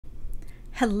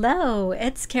Hello,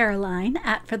 it's Caroline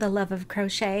at For the Love of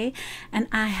Crochet, and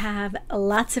I have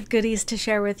lots of goodies to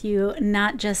share with you,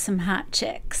 not just some hot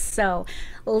chicks. So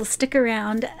stick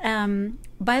around.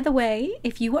 By the way,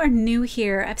 if you are new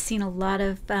here, I've seen a lot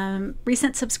of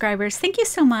recent subscribers. Thank you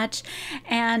so much.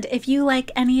 And if you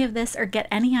like any of this or get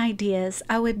any ideas,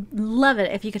 I would love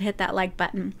it if you could hit that like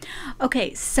button.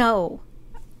 Okay, so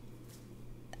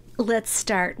let's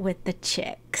start with the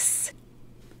chicks.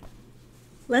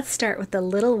 Let's start with the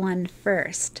little one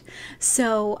first.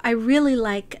 So I really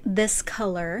like this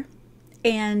color,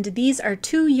 and these are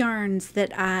two yarns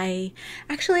that I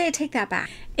take that back.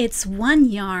 It's one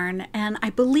yarn, and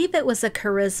I believe it was a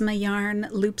Charisma yarn,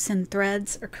 Loops and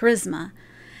Threads, or Charisma.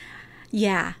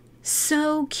 Yeah,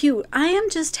 so cute. I am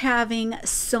just having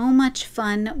so much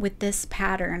fun with this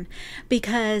pattern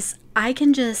because I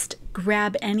can just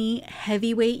grab any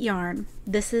heavyweight yarn.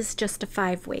 This is just a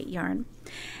 5-weight yarn.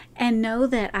 And know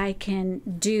that I can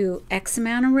do X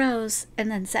amount of rows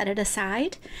and then set it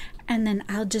aside, and then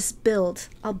I'll just build.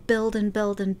 I'll build and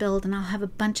build and build, and I'll have a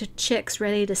bunch of chicks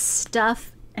ready to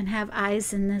stuff and have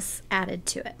eyes in this added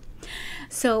to it.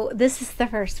 So this is the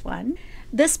first one.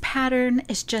 This pattern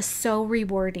is just so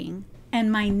rewarding. And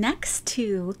my next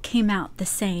two came out the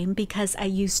same because I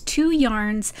used two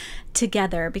yarns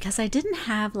together because I didn't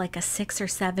have like a 6 or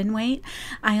 7 weight.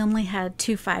 I only had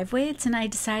 2 5-weights, and I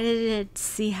decided to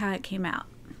see how it came out.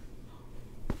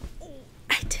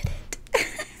 I did it.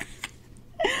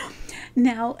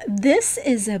 Now this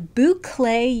is a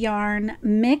boucle yarn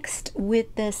mixed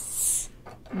with this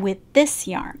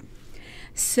yarn.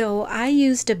 So I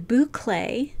used a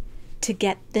boucle to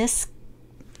get this,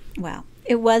 well,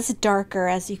 it was darker,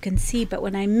 as you can see, but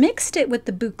when I mixed it with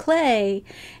the boucle,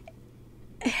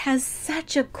 it has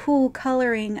such a cool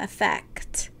coloring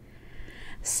effect.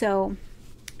 So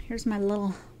here's my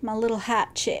little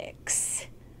hat chicks.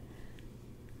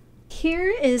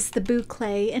 Here is the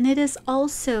boucle, and it is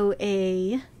also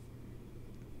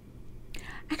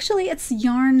actually it's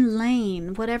Yarn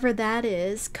Lane, whatever that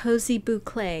is, Cozy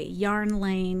Boucle, Yarn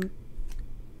Lane.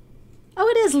 Oh,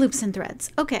 it is Loops and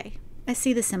Threads. Okay, I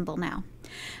see the symbol now.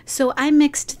 So I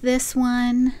mixed this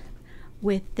one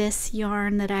with this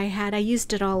yarn that I had. I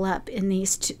used it all up in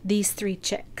these 3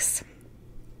 chicks.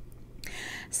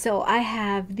 So I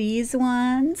have these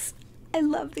ones. I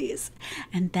love these.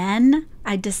 And then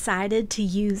I decided to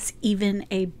use even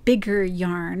a bigger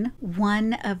yarn,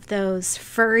 one of those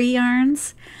furry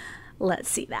yarns. Let's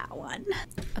see that one.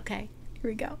 Okay,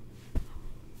 here we go.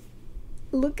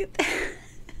 Look at that.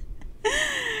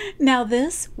 Now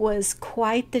this was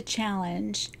quite the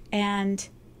challenge, and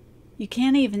you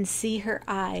can't even see her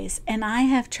eyes, and I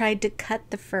have tried to cut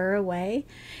the fur away.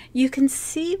 You can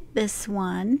see this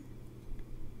one,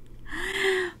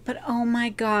 but oh my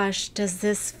gosh, does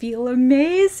this feel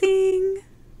amazing?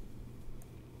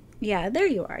 Yeah, there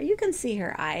you are. You can see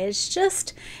her eye.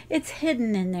 It's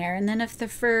hidden in there. And then if the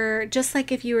fur, just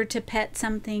like if you were to pet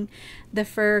something, the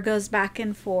fur goes back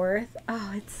and forth.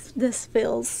 Oh, this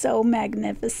feels so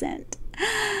magnificent.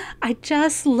 I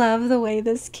just love the way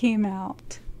this came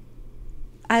out.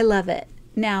 I love it.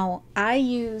 Now, I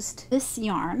used this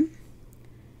yarn,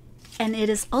 and it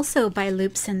is also by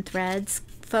Loops and Threads,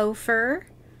 Faux Fur.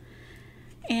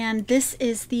 And this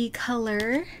is the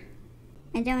color.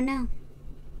 I don't know.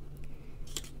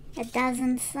 It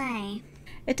doesn't say.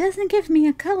 It doesn't give me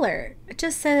a color. It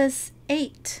just says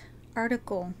 8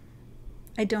 article.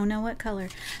 I don't know what color,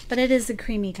 but it is a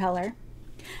creamy color.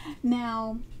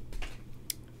 Now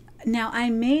I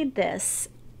made this,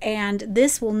 and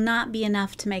this will not be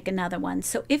enough to make another one.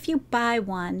 So if you buy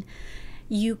one,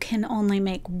 you can only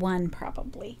make one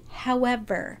probably.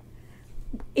 However,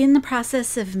 in the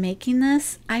process of making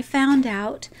this, I found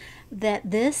out that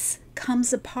this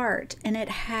comes apart, and it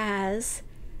has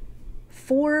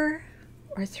 4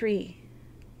 or 3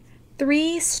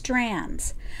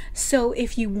 strands. So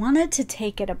if you wanted to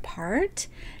take it apart,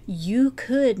 you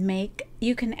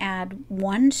can add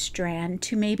 1 strand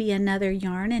to maybe another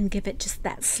yarn and give it just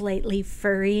that slightly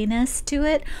furriness to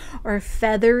it, or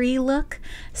feathery look.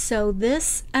 So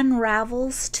this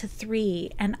unravels to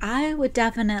 3, and I would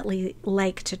definitely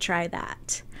like to try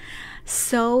that.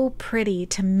 So pretty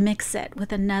to mix it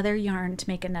with another yarn to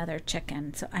make another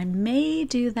chicken. So I may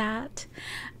do that.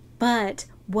 But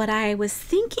what I was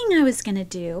thinking I was going to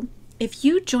do, if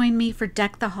you join me for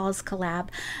Deck the Halls collab,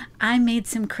 I made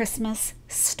some Christmas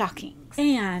stockings.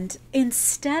 And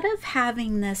instead of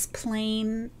having this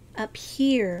plain up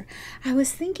here, I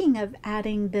was thinking of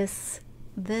adding this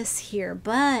here,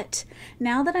 but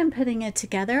now that I'm putting it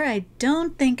together, I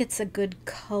don't think it's a good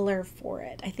color for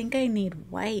it. I think I need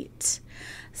white.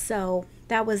 So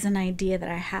that was an idea that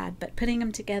I had, but putting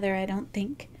them together, I don't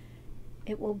think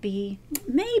it will be,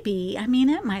 maybe, I mean,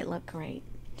 it might look great.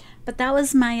 But that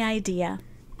was my idea.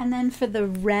 And then for the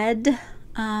red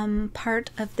part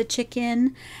of the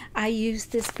chicken, I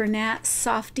used this Bernat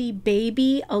Softy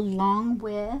Baby along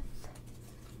with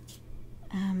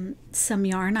some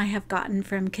yarn I have gotten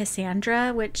from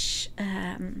Cassandra, which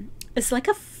is like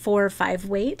a 4 or 5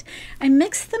 weight. I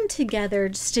mixed them together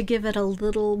just to give it a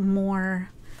little more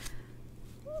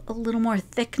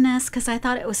thickness, because I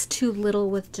thought it was too little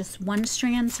with just one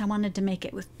strand, so I wanted to make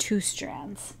it with 2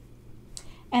 strands.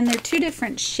 And they're 2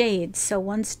 different shades, so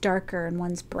one's darker and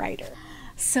one's brighter.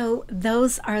 So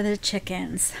those are the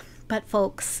chickens. But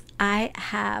folks, I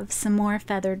have some more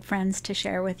feathered friends to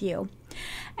share with you.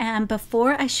 And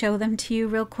before I show them to you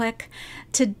real quick,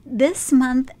 this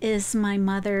month is my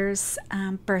mother's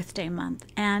birthday month,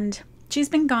 and she's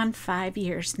been gone 5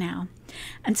 years now.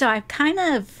 And so I've kind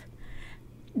of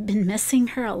been missing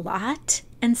her a lot,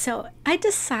 and so I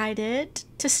decided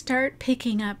to start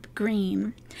picking up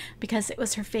green because it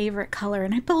was her favorite color,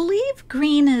 and I believe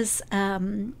green is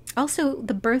also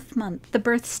the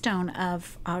birthstone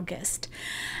of August.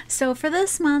 So for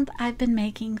this month, I've been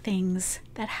making things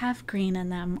that have green in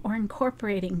them or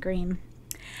incorporating green.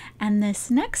 And this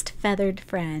next feathered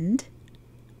friend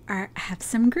have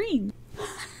some green.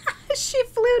 She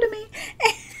flew to me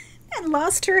and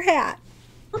lost her hat.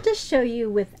 I'll just show you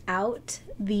without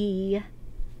the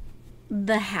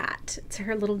hat. It's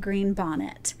her little green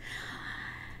bonnet.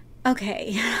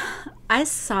 Okay, I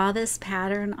saw this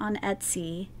pattern on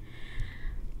Etsy.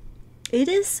 It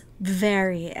is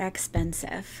very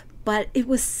expensive, but it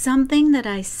was something that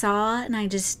I saw and I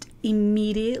just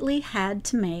immediately had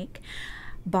to make.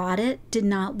 Bought it, did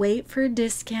not wait for a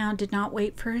discount, did not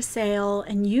wait for a sale,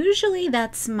 and usually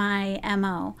that's my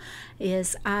MO,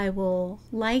 is I will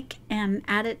like and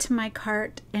add it to my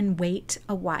cart and wait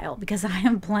a while because I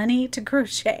have plenty to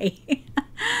crochet.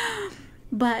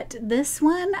 But this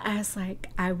one, I was like,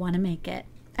 I want to make it,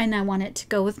 and I want it to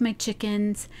go with my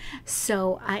chickens,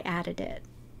 so I added it.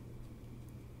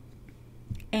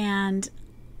 And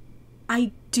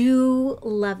I do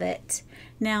love it.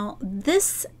 Now,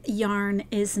 this yarn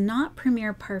is not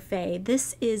Premier Parfait.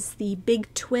 This is the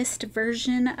big twist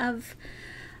version of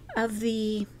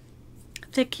the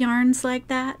thick yarns like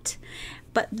that.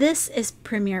 But this is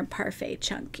Premier Parfait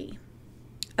Chunky.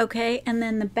 Okay, and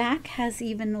then the back has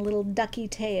even a little ducky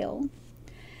tail.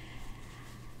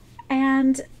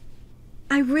 And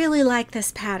I really like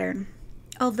this pattern,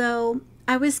 although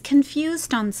I was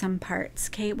confused on some parts.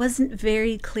 Okay, it wasn't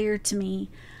very clear to me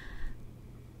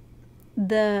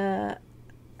the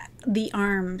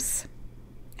arms,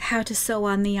 how to sew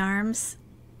on the arms.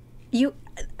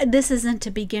 This isn't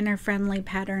a beginner friendly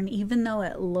pattern, even though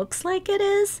it looks like it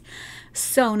is.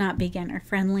 So not beginner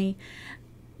friendly.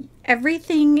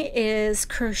 Everything is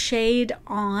crocheted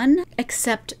on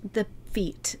except the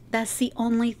feet. That's the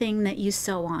only thing that you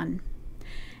sew on.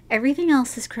 Everything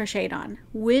else is crocheted on,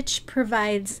 which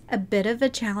provides a bit of a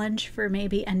challenge for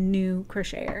maybe a new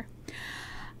crocheter.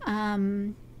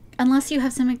 Unless you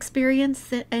have some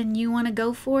experience and you want to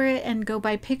go for it and go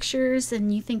by pictures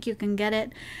and you think you can get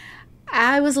it.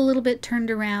 I was a little bit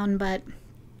turned around, but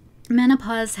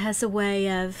menopause has a way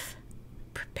of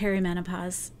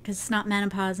perimenopause, because it's not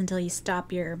menopause until you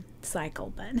stop your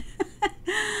cycle, but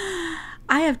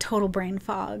I have total brain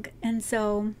fog, and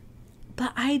so,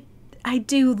 but I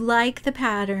do like the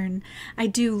pattern. I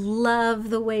do love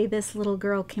the way this little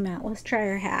girl came out. Let's try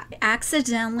her hat. I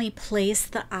accidentally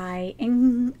placed the eye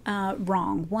in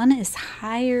wrong. One is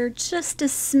higher, just a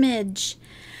smidge.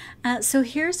 So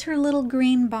here's her little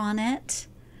green bonnet.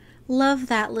 Love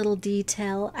that little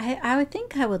detail. I would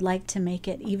think I would like to make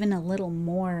it even a little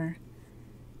more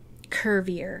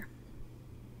curvier.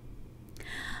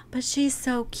 But she's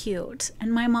so cute,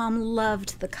 and my mom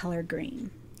loved the color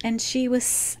green. And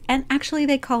actually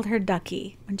they called her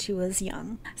Ducky when she was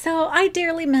young. So I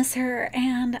dearly miss her,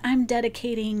 and I'm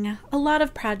dedicating a lot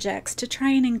of projects to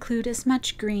try and include as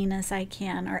much green as I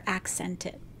can, or accent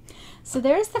it. So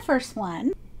there's the first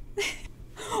one.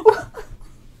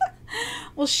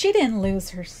 Well, she didn't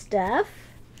lose her stuff.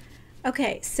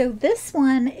 Okay, so this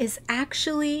one is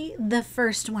actually the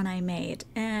first one I made,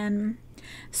 and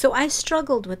so I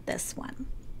struggled with this one.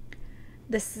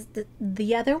 This is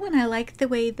the other one. I like the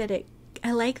way that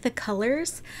I like the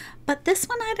colors, but this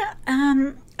one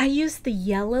I used the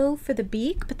yellow for the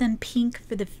beak, but then pink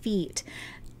for the feet.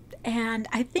 And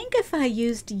I think if I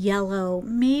used yellow,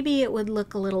 maybe it would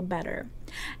look a little better.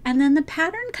 And then the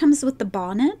pattern comes with the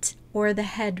bonnet or the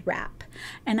head wrap,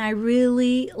 and I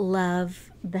really love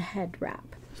the head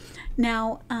wrap.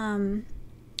 Now,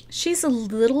 She's a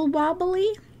little wobbly,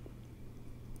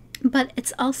 but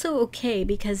it's also okay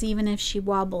because even if she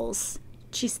wobbles,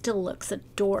 she still looks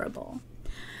adorable.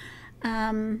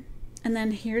 And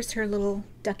then here's her little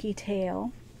ducky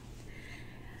tail.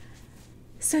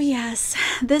 So yes,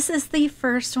 this is the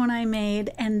first one I made,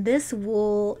 and this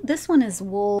one is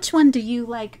wool. Which one do you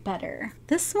like better?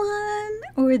 This one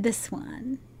or this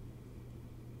one?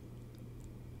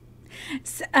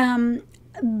 So,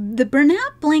 the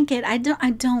Bernat blanket, I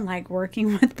don't like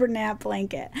working with Bernat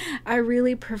blanket. I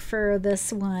really prefer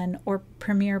this one or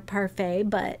Premier Parfait,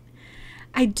 but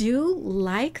I do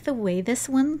like the way this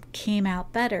one came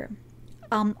out better.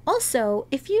 Also,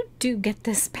 if you do get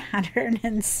this pattern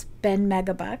and spend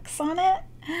megabucks on it,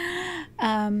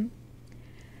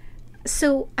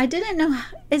 so I didn't know,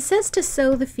 it says to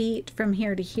sew the feet from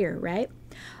here to here, right?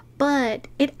 But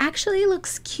it actually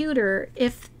looks cuter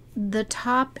if the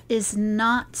top is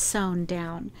not sewn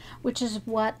down, which is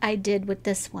what I did with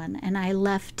this one, and I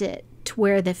left it to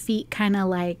where the feet kind of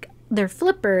like, they're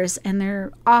flippers and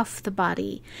they're off the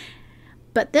body.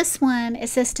 But this one, it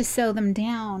says to sew them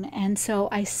down, and so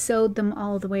I sewed them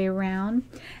all the way around.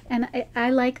 And I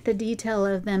like the detail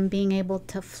of them being able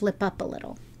to flip up a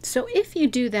little. So if you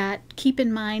do that, keep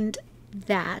in mind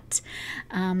that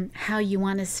how you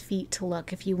want his feet to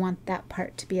look, if you want that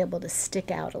part to be able to stick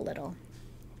out a little.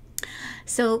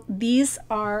 So these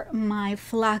are my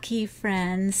flocky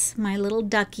friends, my little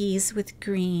duckies with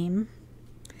green.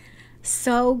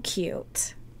 So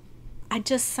cute. I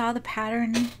just saw the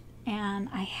pattern and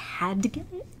I had to get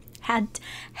it. Had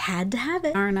to have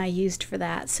it. Yarn I used for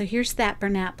that. So here's that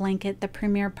Bernat blanket, the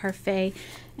Premier Parfait,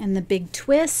 and the big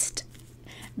twist.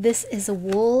 This is a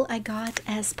wool I got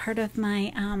as part of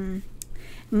my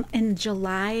in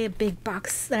July, a big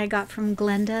box that I got from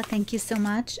Glenda. Thank you so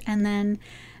much. And then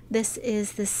this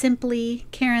is the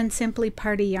Caron Simply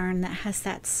Party yarn that has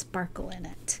that sparkle in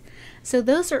it. So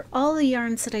those are all the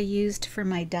yarns that I used for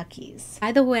my duckies.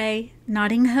 By the way,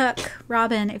 Knotting Hook,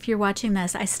 Robin, if you're watching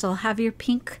this, I still have your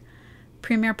pink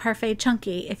Premier Parfait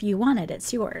Chunky. If you want it,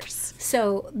 it's yours.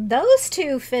 So those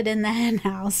two fit in the hen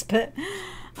house, but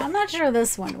I'm not sure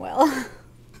this one will.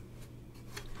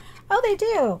 Oh, they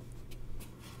do.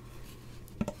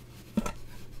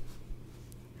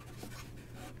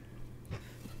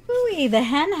 Ooh, the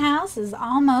hen house is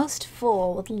almost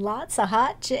full with lots of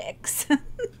hot chicks.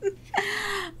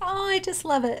 Oh, I just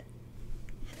love it.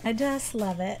 I just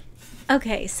love it.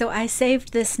 Okay, so I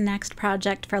saved this next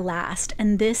project for last,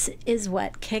 and this is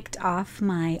what kicked off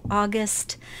my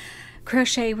August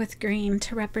Crochet with Green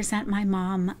to represent my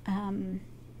mom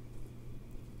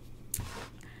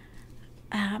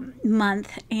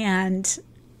month, and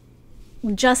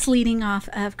just leading off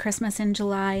of Christmas in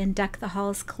July and Deck the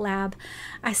Halls collab,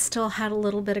 I still had a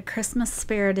little bit of Christmas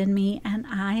spirit in me, and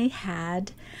I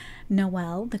had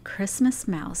Noel the Christmas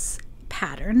mouse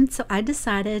pattern, so I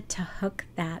decided to hook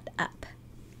that up.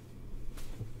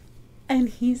 And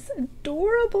he's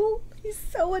adorable. He's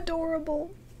so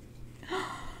adorable.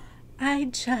 I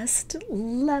just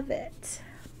love it.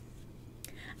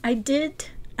 I did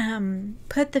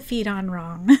put the feet on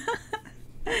wrong.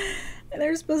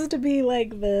 They're supposed to be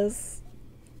like this,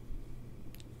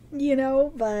 you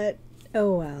know, but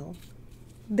oh well.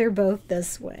 They're both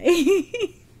this way.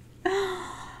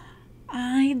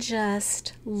 I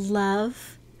just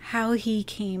love how he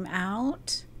came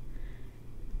out.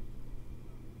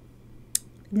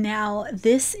 Now,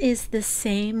 this is the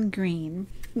same green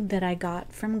that I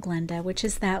got from Glenda, which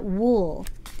is that wool.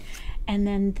 And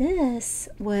then this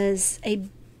was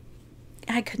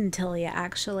I couldn't tell you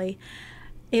actually.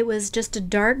 It was just a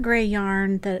dark gray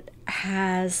yarn that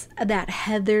has that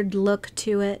heathered look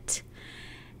to it.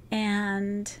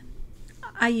 And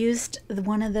I used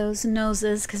one of those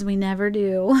noses because we never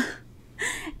do.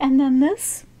 And then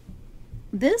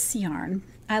this yarn,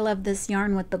 I love this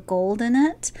yarn with the gold in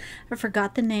it. I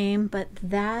forgot the name, but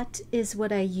that is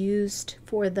what I used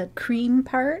for the cream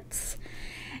parts.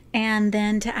 And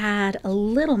then to add a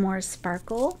little more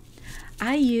sparkle,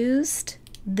 I used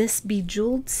this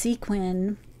bejeweled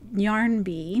sequin yarn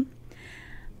bee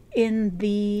in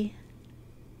the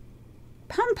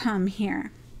pom-pom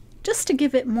here, just to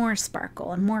give it more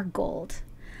sparkle and more gold.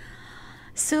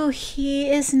 So he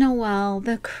is Noel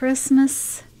the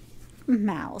Christmas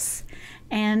mouse,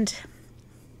 and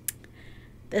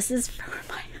this is for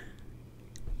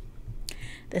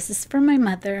my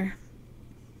mother.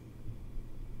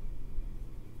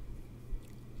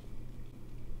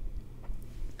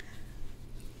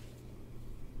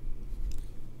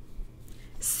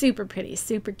 Super pretty,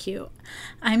 super cute.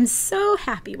 I'm so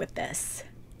happy with this.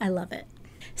 I love it.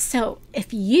 So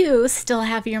if you still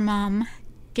have your mom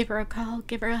give her a call,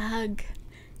 give her a hug,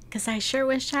 because I sure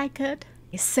wish I could.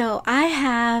 So I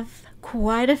have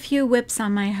quite a few whips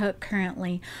on my hook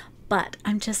currently, but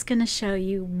I'm just going to show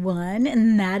you one,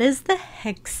 and that is the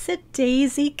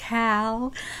Hexadaisy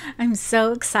Cal. I'm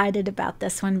so excited about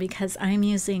this one because I'm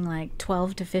using like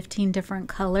 12 to 15 different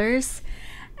colors,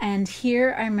 and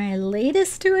here are my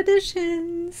latest 2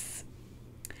 additions.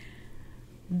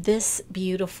 This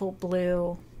beautiful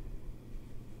blue.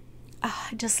 Oh,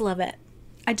 I just love it.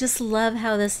 I just love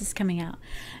how this is coming out.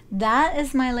 That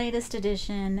is my latest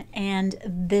addition, and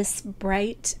this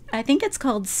bright, I think it's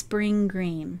called Spring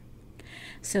Green.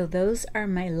 So those are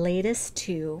my latest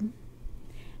 2.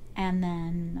 And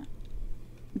then,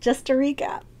 just to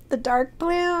recap, the dark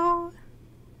blue,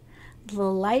 the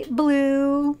light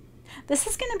blue. This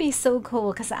is going to be so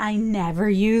cool because I never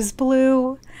use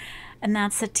blue. And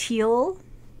that's a teal.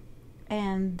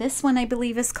 And this one I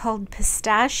believe is called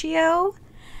Pistachio.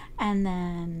 And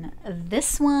then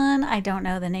this one, I don't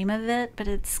know the name of it, but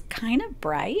it's kind of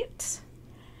bright.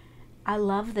 I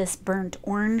love this burnt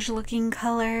orange looking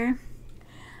color.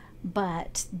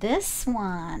 But this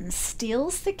one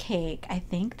steals the cake. I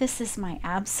think this is my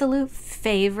absolute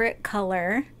favorite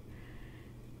color.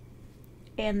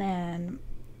 And then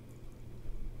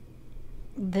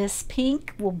this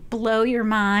pink will blow your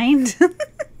mind.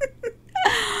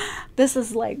 This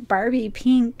is like Barbie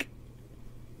pink.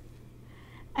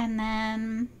 And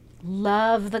then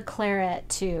love the claret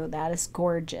too. That is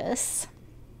gorgeous.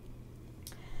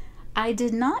 I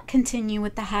did not continue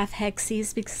with the half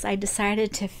hexies because I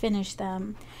decided to finish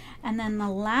them. And then the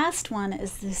last one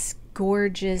is this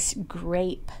gorgeous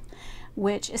grape,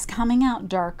 which is coming out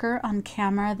darker on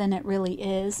camera than it really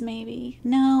is, maybe.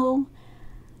 No,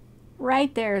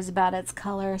 right there is about its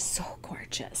color. So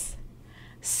gorgeous.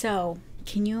 So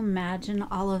can you imagine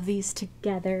all of these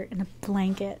together in a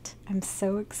blanket? I'm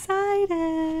so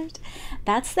excited.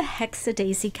 That's the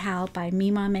Hexadaisy Cal by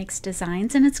Mima Makes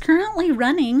Designs, and it's currently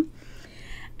running,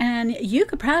 and you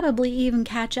could probably even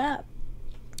catch up.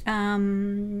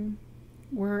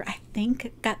 We're, I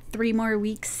think, got 3 more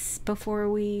weeks before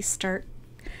we start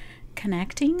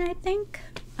connecting, I think.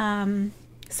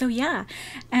 So yeah,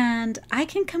 and I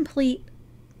can complete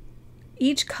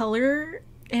each color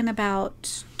in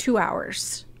about 2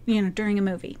 hours, you know, during a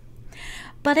movie.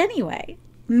 But anyway,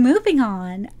 moving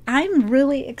on, I'm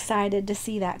really excited to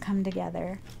see that come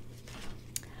together.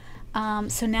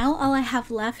 So now all I have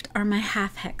left are my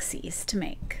half hexies to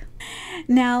make.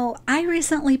 Now, I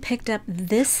recently picked up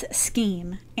this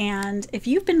scheme, and if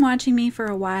you've been watching me for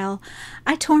a while,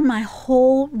 I tore my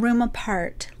whole room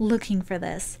apart looking for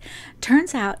this.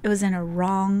 Turns out it was in a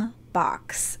wrong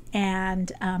box,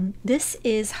 and this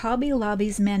is Hobby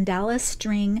Lobby's mandala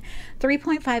string,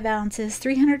 3.5 ounces,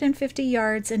 350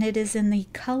 yards, and it is in the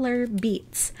color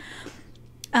Beets.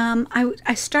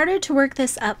 I started to work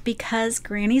this up because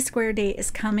Granny Square Day is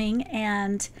coming,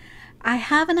 and I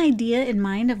have an idea in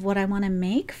mind of what I want to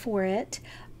make for it,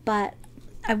 but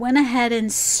I went ahead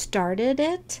and started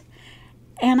it,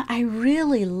 and I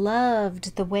really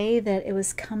loved the way that it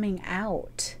was coming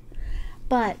out.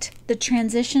 But the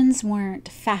transitions weren't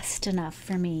fast enough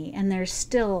for me, and there's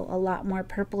still a lot more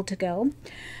purple to go.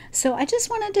 So I just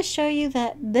wanted to show you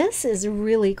that this is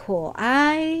really cool.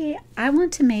 I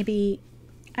want to maybe,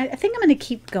 I think I'm going to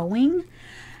keep going,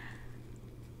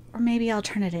 or maybe I'll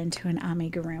turn it into an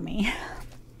amigurumi.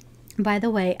 By the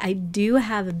way, I do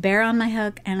have a bear on my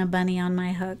hook and a bunny on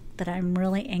my hook that I'm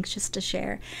really anxious to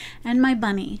share. And my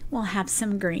bunny will have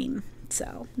some green.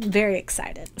 So, very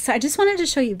excited. So I just wanted to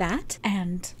show you that.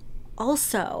 And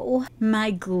also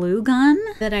my glue gun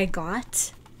that I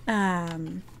got.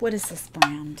 What is this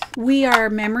brand? We Are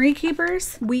Memory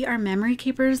Keepers. We Are Memory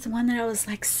Keepers. The one that I was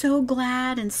like so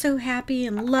glad and so happy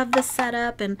and love the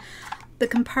setup and the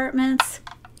compartments.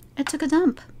 It took a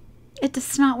dump. It's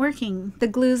just not working. The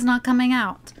glue's not coming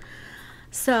out.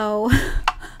 So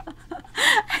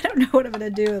I don't know what I'm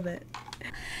going to do with it.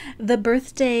 The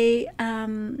birthday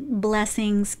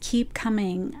blessings keep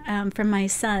coming from my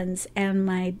sons and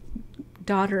my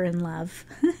daughter-in-law.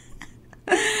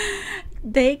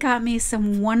 They got me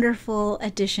some wonderful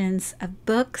additions of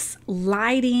books,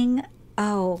 lighting.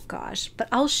 Oh gosh, but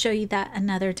I'll show you that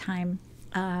another time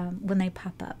when they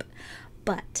pop up.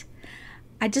 But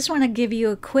I just want to give you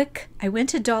a quick, I went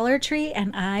to Dollar Tree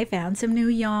and I found some new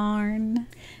yarn.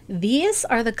 These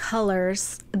are the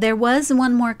colors. There was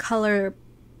one more color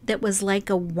that was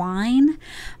like a wine,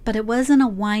 but it wasn't a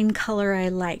wine color I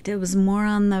liked. It was more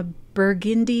on the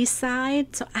burgundy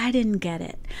side, so I didn't get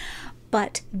it.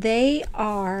 But they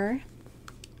are,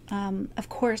 of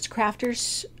course,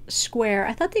 Crafters square.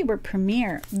 I thought they were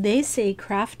Premier. They say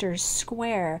Crafters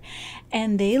Square,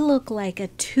 and they look like a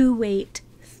 2-weight,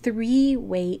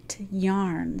 3-weight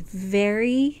yarn.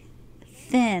 Very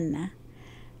thin.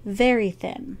 Very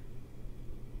thin.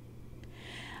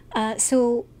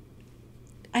 So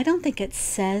I don't think it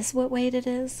says what weight it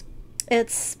is.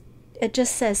 It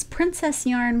just says Princess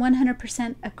Yarn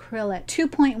 100% acrylic,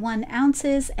 2.1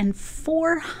 ounces and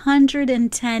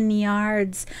 410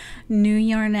 yards. New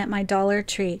yarn at my Dollar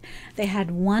Tree. They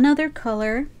had one other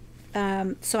color,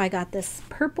 so I got this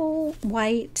purple,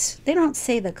 white. They don't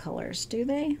say the colors, do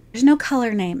they? There's no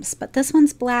color names, but this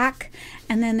one's black,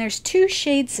 and then there's 2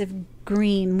 shades of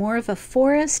green, more of a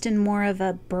forest and more of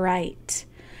a bright.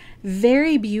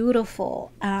 Very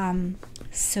beautiful.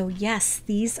 So yes,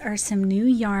 these are some new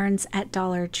yarns at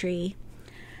Dollar Tree.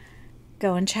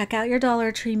 Go and check out your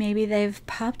Dollar Tree. Maybe they've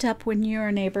popped up when you're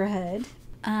in a neighborhood.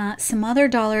 Some other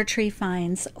Dollar Tree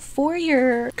finds for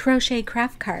your crochet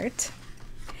craft cart.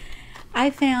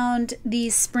 I found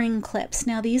these spring clips.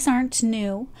 Now these aren't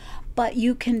new, but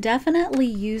you can definitely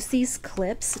use these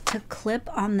clips to clip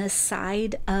on the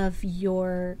side of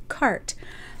your cart.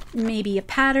 Maybe a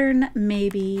pattern,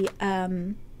 maybe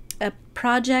a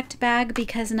project bag,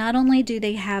 because not only do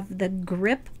they have the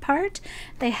grip part,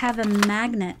 they have a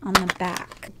magnet on the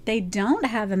back. They don't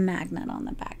have a magnet on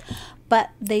the back,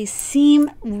 but they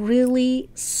seem really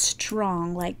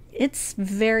strong. Like it's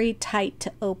very tight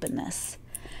to open this.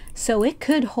 So it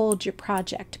could hold your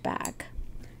project bag.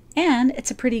 And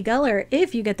it's a pretty color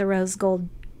if you get the rose gold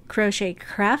crochet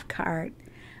craft cart,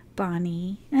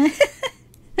 Bonnie.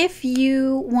 If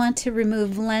you want to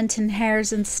remove lint and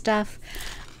hairs and stuff,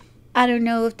 I don't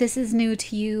know if this is new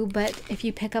to you, but if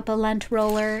you pick up a lint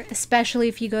roller, especially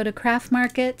if you go to craft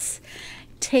markets,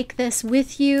 take this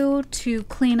with you to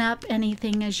clean up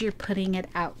anything as you're putting it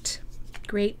out.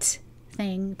 Great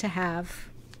thing to have.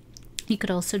 You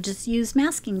could also just use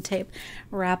masking tape.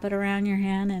 Wrap it around your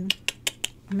hand, and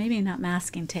maybe not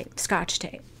masking tape, Scotch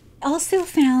tape. Also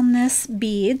found this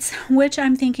beads, which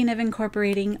I'm thinking of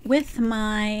incorporating with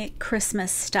my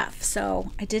Christmas stuff.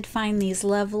 So I did find these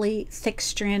lovely thick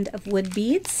strand of wood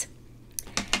beads.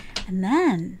 And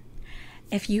then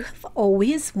if you have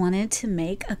always wanted to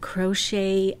make a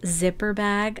crochet zipper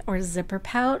bag or zipper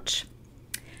pouch,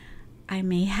 I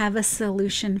may have a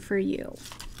solution for you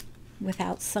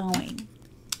without sewing.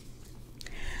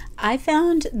 I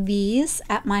found these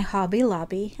at my Hobby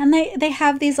Lobby, and they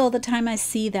have these all the time. I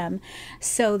see them.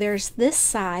 So there's this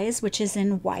size, which is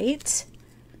in white,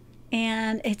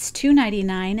 and it's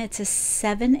 $2.99. It's a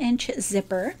 7-inch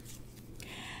zipper.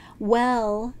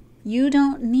 Well, you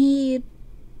don't need,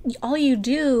 all you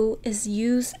do is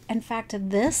use, in fact,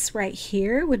 this right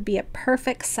here would be a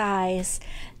perfect size,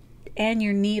 and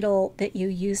your needle that you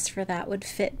used for that would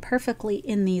fit perfectly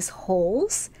in these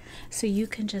holes. So you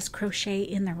can just crochet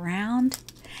in the round,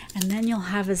 and then you'll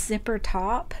have a zipper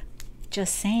top.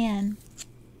 Just saying.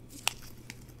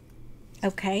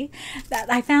 Okay,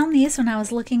 I found these when I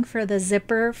was looking for the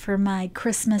zipper for my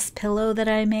Christmas pillow that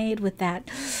I made with that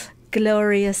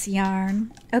glorious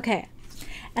yarn. Okay,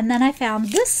 and then I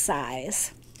found this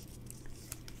size,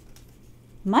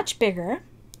 much bigger,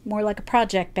 more like a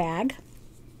project bag.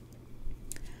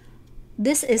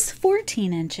 This is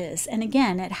 14 inches, and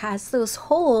again, it has those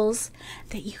holes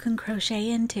that you can crochet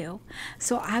into.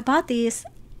 So I bought these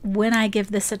when I give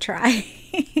this a try.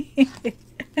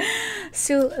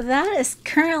 So that is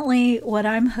currently what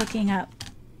I'm hooking up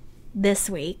this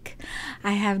week.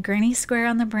 I have Granny Square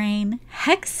on the brain,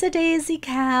 Hexadaisy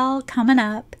Cal coming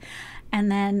up,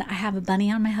 and then I have a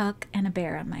bunny on my hook and a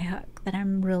bear on my hook that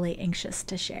I'm really anxious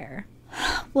to share.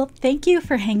 Well, thank you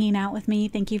for hanging out with me.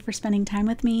 Thank you for spending time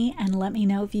with me, and let me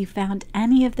know if you found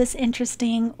any of this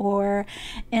interesting or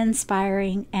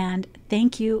inspiring, and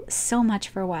thank you so much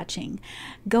for watching.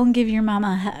 Go and give your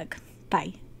mama a hug.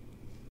 Bye.